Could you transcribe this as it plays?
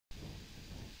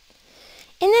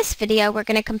In this video, we're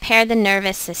going to compare the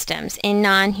nervous systems in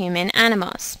non-human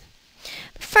animals.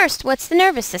 First, what's the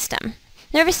nervous system?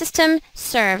 Nervous system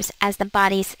serves as the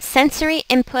body's sensory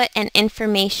input and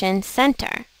information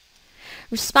center,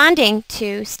 responding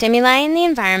to stimuli in the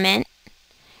environment,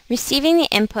 receiving the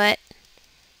input,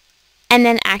 and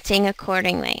then acting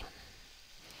accordingly.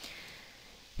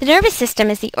 The nervous system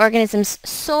is the organism's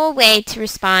sole way to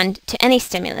respond to any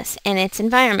stimulus in its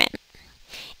environment.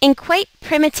 In quite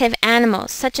primitive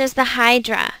animals, such as the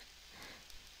hydra,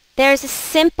 there is a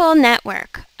simple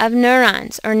network of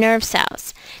neurons or nerve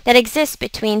cells that exists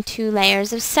between two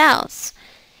layers of cells.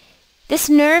 This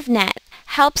nerve net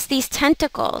helps these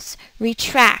tentacles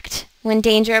retract when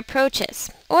danger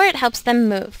approaches, or it helps them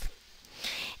move.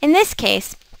 In this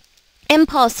case,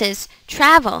 impulses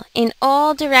travel in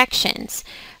all directions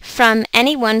from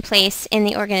any one place in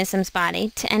the organism's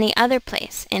body to any other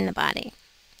place in the body.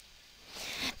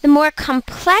 The more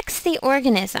complex the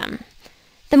organism,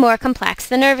 the more complex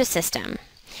the nervous system,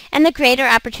 and the greater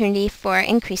opportunity for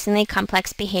increasingly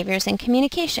complex behaviors and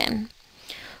communication.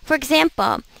 For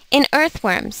example, in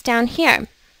earthworms down here,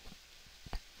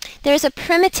 there's a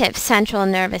primitive central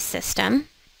nervous system,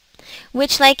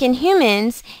 which, like in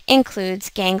humans, includes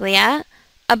ganglia,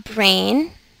 a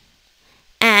brain,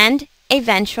 and a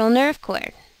ventral nerve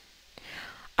cord.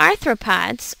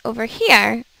 Arthropods over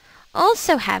here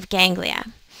also have ganglia,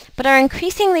 but are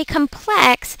increasingly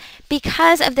complex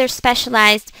because of their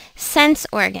specialized sense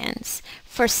organs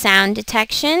for sound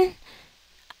detection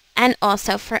and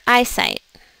also for eyesight.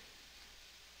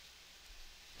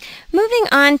 Moving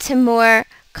on to more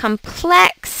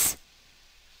complex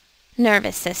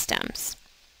nervous systems,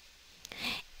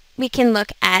 we can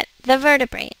look at the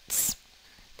vertebrates.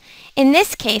 In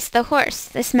this case, the horse,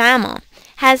 this mammal,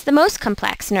 has the most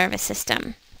complex nervous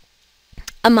system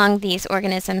among these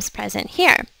organisms present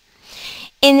here.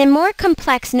 In the more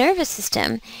complex nervous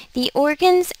system, the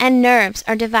organs and nerves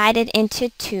are divided into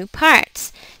two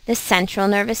parts, the central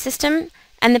nervous system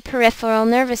and the peripheral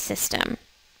nervous system.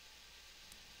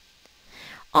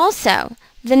 Also,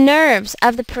 the nerves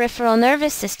of the peripheral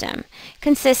nervous system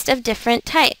consist of different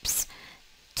types.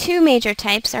 Two major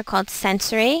types are called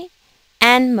sensory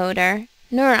and motor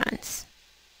neurons.